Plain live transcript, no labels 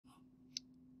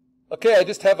Okay, I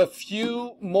just have a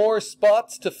few more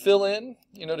spots to fill in,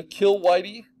 to kill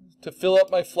whitey, to fill up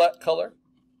my flat color.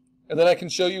 And then I can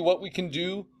show you what we can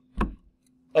do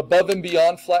above and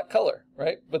beyond flat color,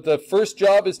 right? But the first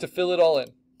job is to fill it all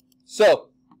in. So,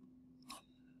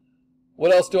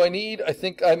 what else do I need? I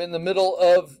think I'm in the middle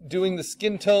of doing the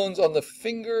skin tones on the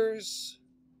fingers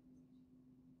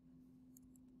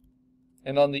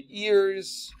and on the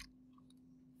ears.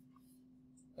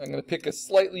 I'm going to pick a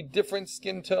slightly different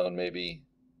skin tone maybe.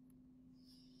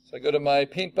 So I go to my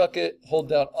paint bucket, hold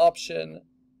down Option.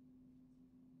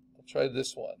 I'll try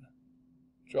this one.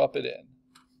 Drop it in.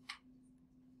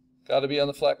 Got to be on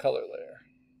the flat color layer.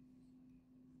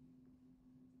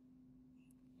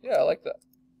 Yeah, I like that.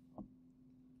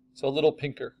 So a little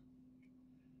pinker.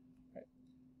 Right.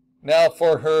 Now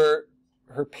for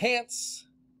her pants,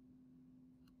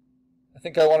 I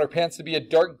think I want her pants to be a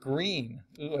dark green.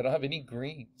 Ooh, I don't have any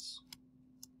greens.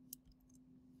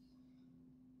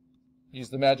 Use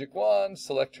the magic wand,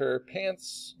 select her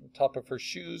pants, on top of her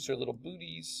shoes, her little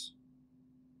booties.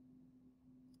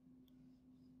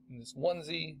 And this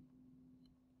onesie.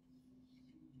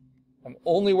 I'm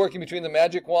only working between the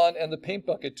magic wand and the paint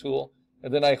bucket tool,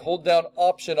 and then I hold down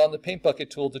Option on the paint bucket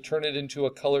tool to turn it into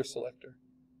a color selector.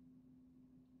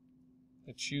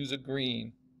 I choose a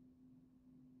green.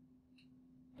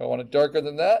 If I want it darker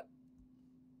than that,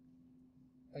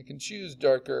 I can choose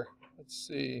darker. Let's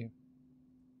see.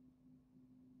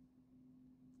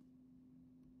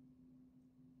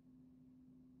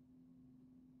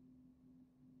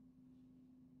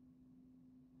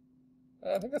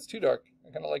 I think that's too dark.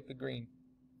 I kind of like the green.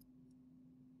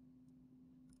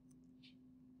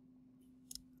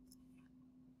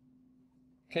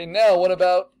 Okay, now what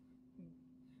about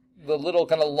the little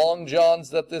kind of long johns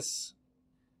that this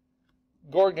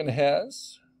Gorgon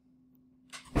has?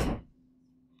 It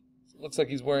looks like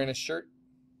he's wearing a shirt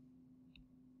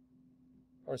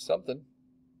or something.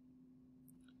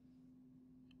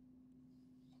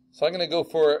 So I'm going to go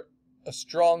for a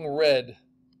strong red.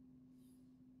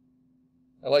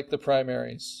 I like the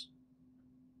primaries.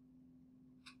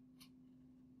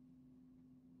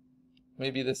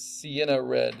 Maybe the sienna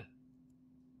red.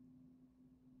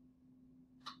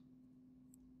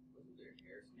 Wasn't there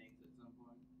hair snakes at some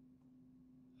point?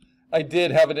 I did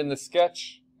have it in the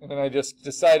sketch, and then I just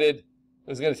decided it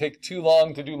was going to take too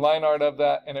long to do line art of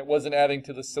that, and it wasn't adding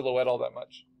to the silhouette all that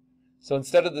much. So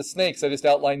instead of the snakes, I just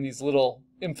outlined these little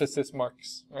emphasis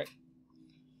marks, right?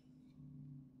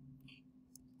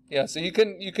 Yeah, so you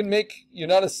can make, you're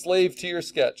not a slave to your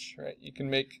sketch, right? You can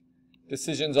make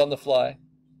decisions on the fly.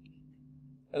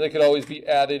 And they could always be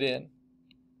added in.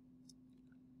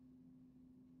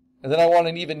 And then I want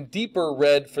an even deeper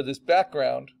red for this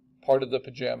background part of the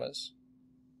pajamas.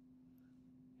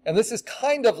 And this is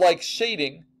kind of like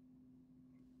shading,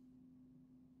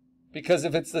 because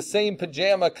if it's the same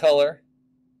pajama color,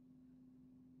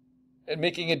 and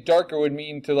making it darker would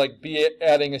mean to like be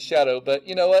adding a shadow. But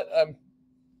you know what?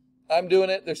 I'm doing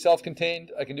it. They're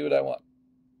self-contained. I can do what I want.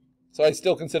 So I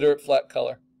still consider it flat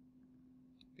color,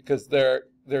 because they're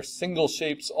single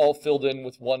shapes all filled in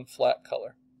with one flat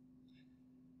color.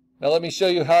 Now let me show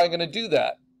you how I'm going to do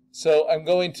that. So I'm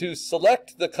going to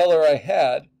select the color I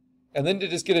had, and then to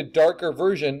just get a darker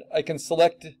version, I can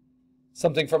select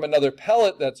something from another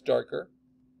palette that's darker,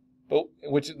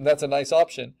 that's a nice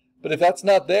option. But if that's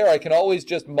not there, I can always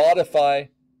just modify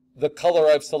the color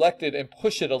I've selected and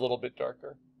push it a little bit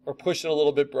darker, or push it a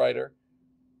little bit brighter,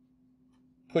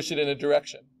 push it in a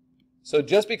direction. So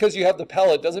just because you have the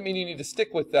palette doesn't mean you need to stick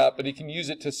with that, but you can use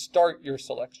it to start your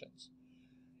selections.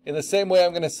 In the same way,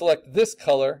 I'm going to select this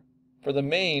color for the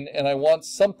main, and I want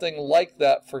something like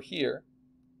that for here,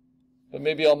 but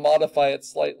maybe I'll modify it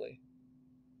slightly.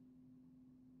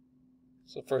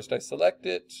 So first I select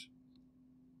it,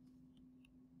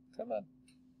 come on,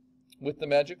 with the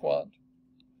magic wand.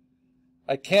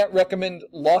 I can't recommend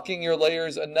locking your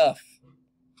layers enough,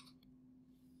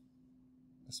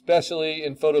 especially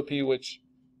in Photopea, which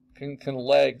can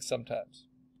lag sometimes.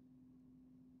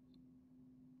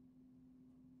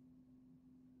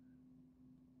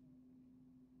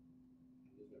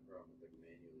 There's no problem with like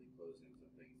manually closing some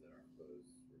things that aren't closed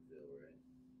for fill, right?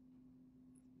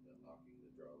 Unlocking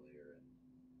the draw layer in.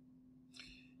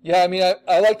 Yeah, I mean,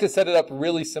 I like to set it up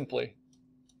really simply.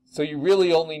 So you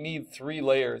really only need 3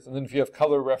 layers, and then if you have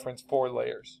color reference, 4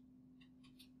 layers.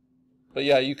 But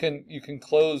yeah, you can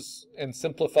close and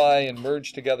simplify and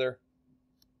merge together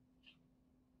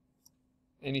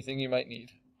anything you might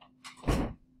need.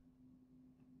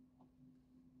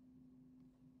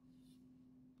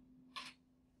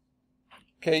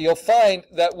 Okay, you'll find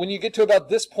that when you get to about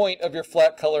this point of your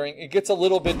flat coloring, it gets a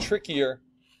little bit trickier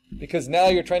because now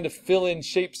you're trying to fill in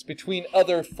shapes between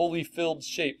other fully filled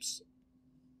shapes.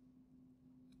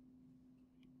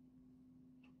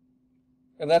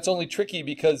 And that's only tricky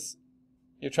because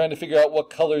you're trying to figure out what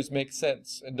colors make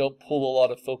sense and don't pull a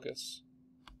lot of focus.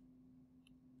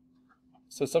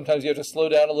 So sometimes you have to slow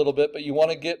down a little bit, but you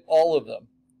want to get all of them.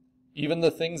 Even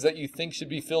the things that you think should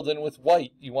be filled in with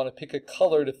white, you want to pick a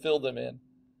color to fill them in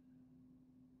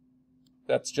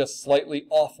that's just slightly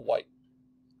off white.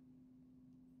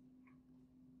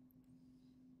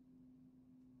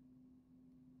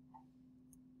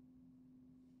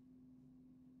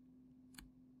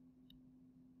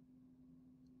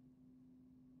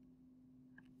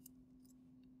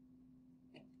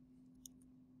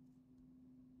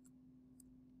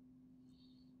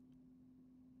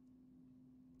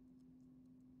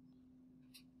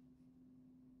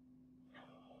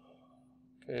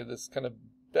 Okay, this kind of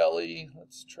belly,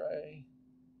 let's try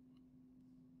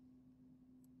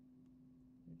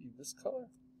maybe this color,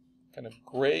 kind of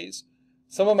grays.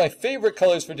 Some of my favorite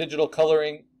colors for digital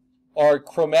coloring are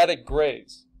chromatic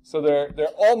grays. So they're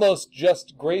almost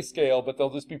just grayscale, but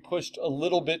they'll just be pushed a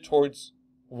little bit towards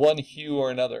one hue or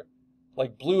another.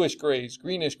 Like bluish grays,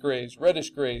 greenish grays,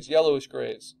 reddish grays, yellowish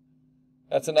grays.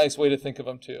 That's a nice way to think of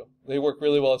them too. They work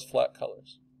really well as flat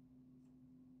colors.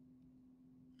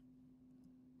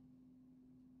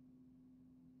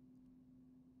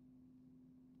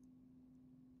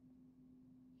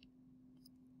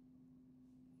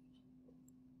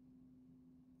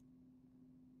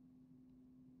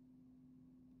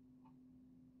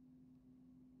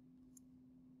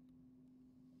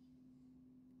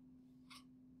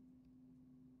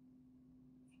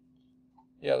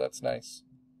 Yeah, that's nice.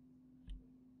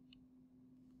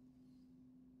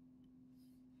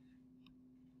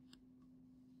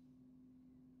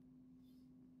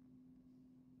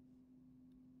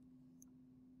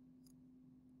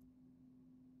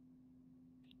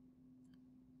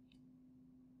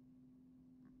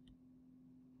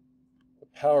 The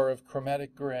power of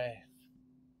chromatic gray.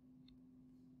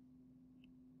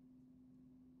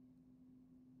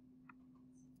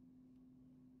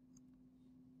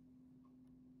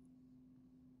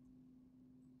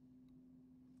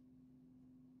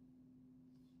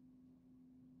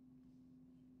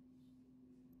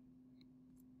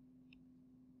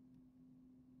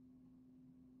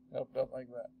 Nope, don't like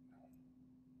that.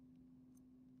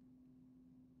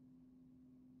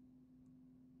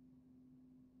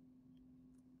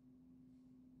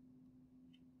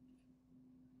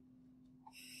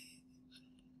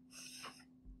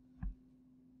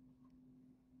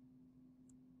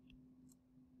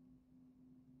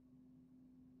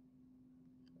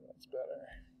 That's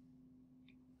better.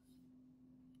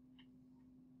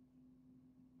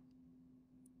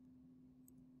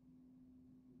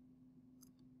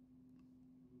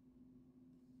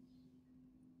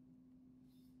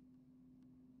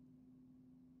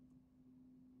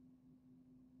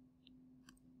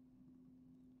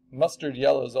 Mustard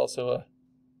yellow is also a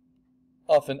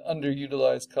often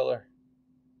underutilized color.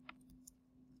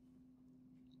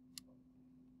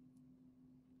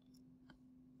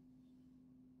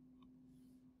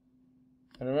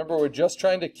 And remember, we're just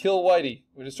trying to kill whitey.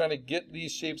 We're just trying to get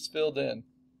these shapes filled in.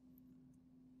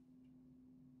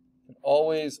 And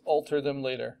always alter them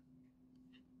later.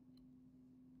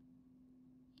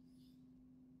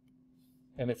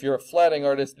 And if you're a flatting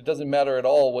artist, it doesn't matter at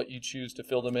all what you choose to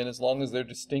fill them in as long as they're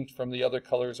distinct from the other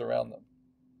colors around them.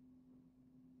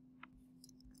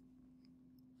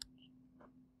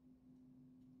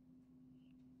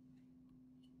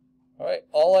 All right,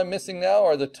 all I'm missing now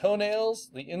are the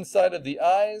toenails, the inside of the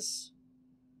eyes,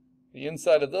 the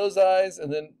inside of those eyes,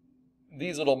 and then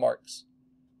these little marks.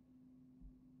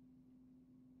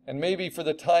 And maybe for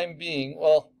the time being,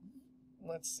 well,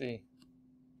 let's see.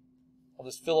 I'll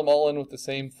just fill them all in with the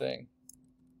same thing.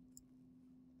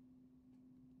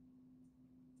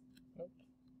 Nope.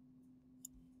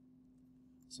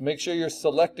 So make sure you're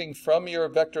selecting from your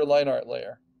vector line art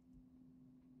layer,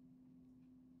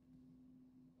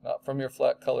 not from your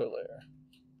flat color layer.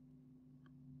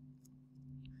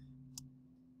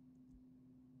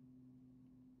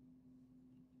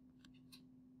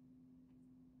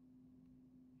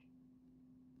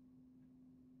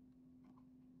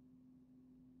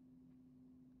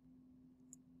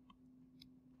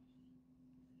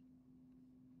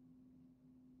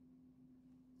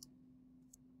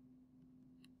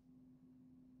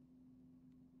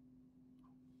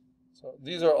 So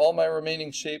these are all my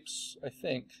remaining shapes, I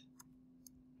think.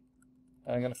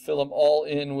 I'm going to fill them all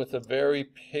in with a very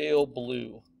pale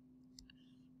blue.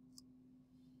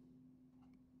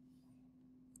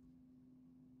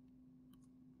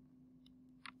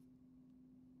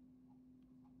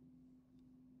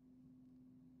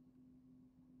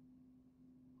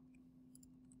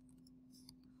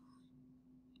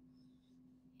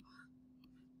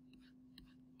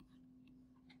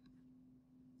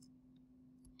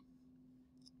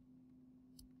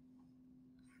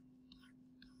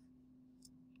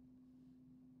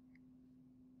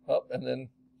 and then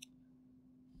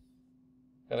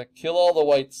gotta kill all the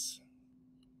whites.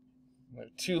 There are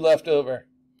 2 left over,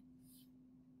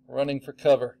 running for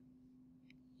cover.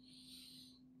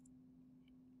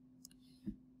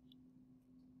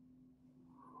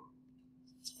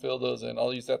 Let's fill those in.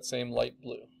 I'll use that same light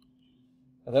blue.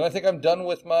 And then I think I'm done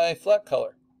with my flat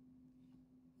color.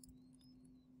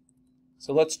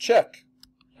 So let's check.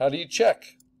 How do you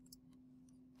check?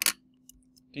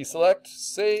 Deselect,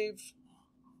 save.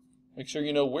 Make sure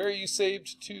you know where you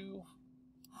saved to.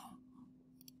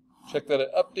 Check that it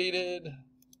updated.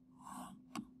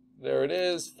 There it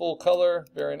is, full color,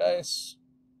 very nice.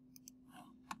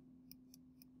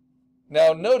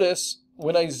 Now notice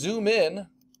when I zoom in,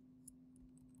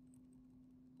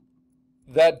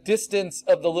 that distance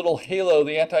of the little halo,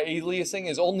 the anti-aliasing,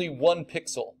 is only 1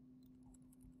 pixel.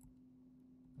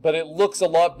 But it looks a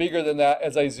lot bigger than that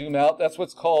as I zoom out. That's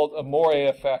what's called a moire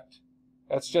effect.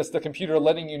 That's just the computer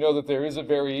letting you know that there is a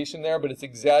variation there, but it's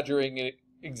exaggerating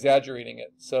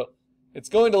it. So it's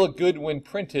going to look good when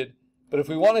printed, but if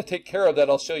we want to take care of that,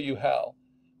 I'll show you how.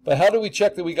 But how do we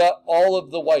check that we got all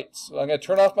of the whites? So I'm going to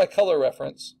turn off my color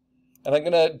reference, and I'm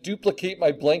going to duplicate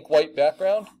my blank white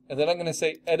background, and then I'm going to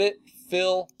say Edit,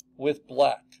 Fill with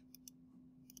Black.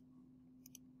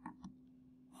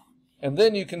 And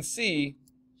then you can see,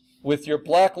 with your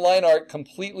black line art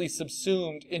completely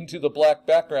subsumed into the black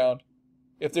background,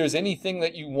 if there's anything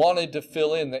that you wanted to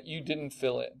fill in that you didn't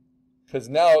fill in, because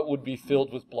now it would be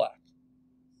filled with black.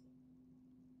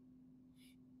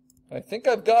 I think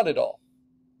I've got it all,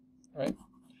 right?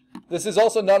 This is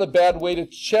also not a bad way to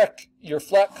check your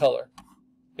flat color.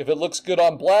 If it looks good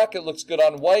on black, it looks good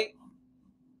on white,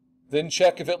 then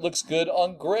check if it looks good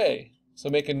on gray. So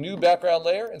make a new background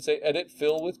layer and say Edit,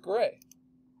 Fill with Gray.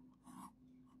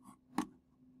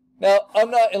 Now,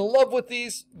 I'm not in love with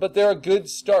these, but they're a good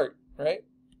start, right?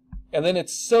 And then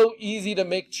it's so easy to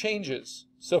make changes.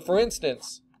 So for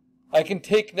instance, I can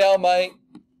take now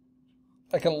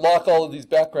I can lock all of these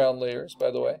background layers,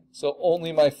 by the way. So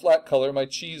only my flat color, my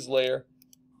cheese layer,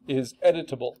 is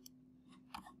editable.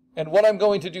 And what I'm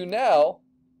going to do now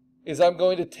is I'm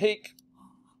going to take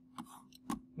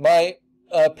my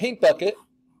paint bucket,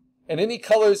 and any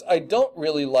colors I don't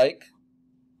really like,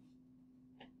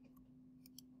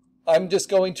 I'm just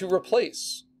going to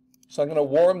replace. So I'm going to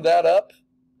warm that up.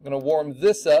 I'm going to warm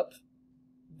this up,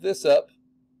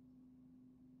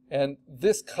 and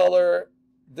this color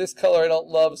I don't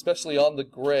love, especially on the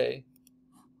gray.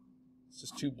 It's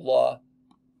just too blah.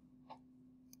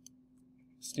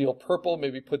 Steel purple,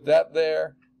 maybe put that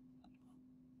there.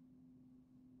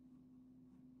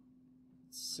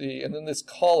 Let's see, and then this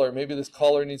collar, maybe this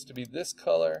collar needs to be this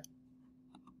color.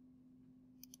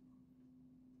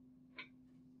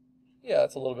 Yeah,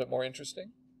 it's a little bit more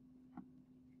interesting.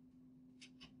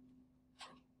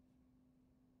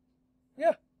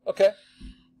 Yeah, okay.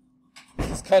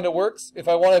 This kind of works. If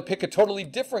I want to pick a totally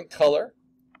different color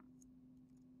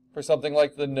for something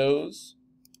like the nose,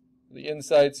 the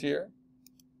insides here,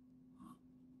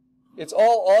 it's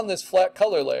all on this flat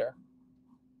color layer.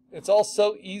 It's all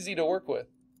so easy to work with.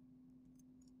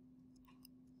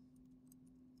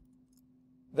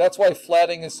 That's why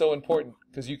flatting is so important,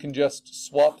 because you can just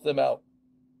swap them out.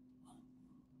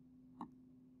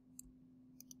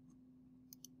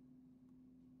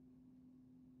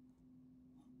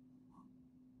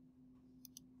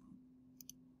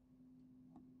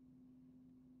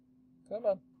 Come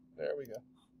on. There we go.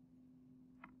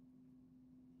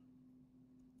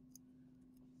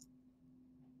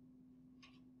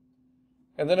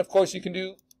 And then, of course, you can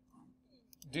do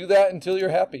that until you're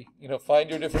happy. You know, find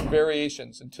your different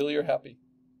variations until you're happy.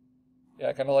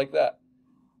 Yeah, kind of like that.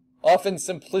 Often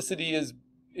simplicity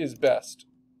is best.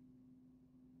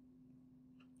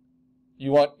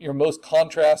 You want your most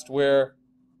contrast where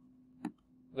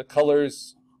the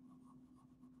colors,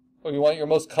 or you want your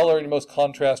most color and your most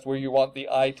contrast where you want the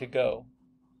eye to go.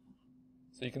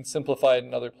 So you can simplify it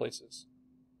in other places.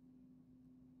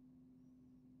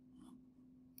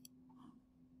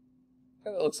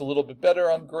 And it looks a little bit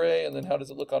better on gray, and then how does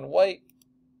it look on white?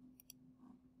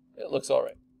 It looks all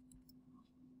right.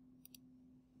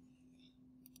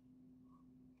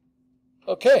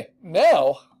 Okay,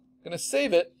 now I'm going to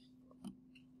save it.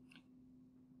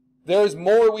 There's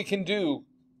more we can do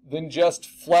than just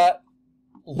flat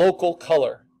local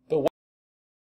color.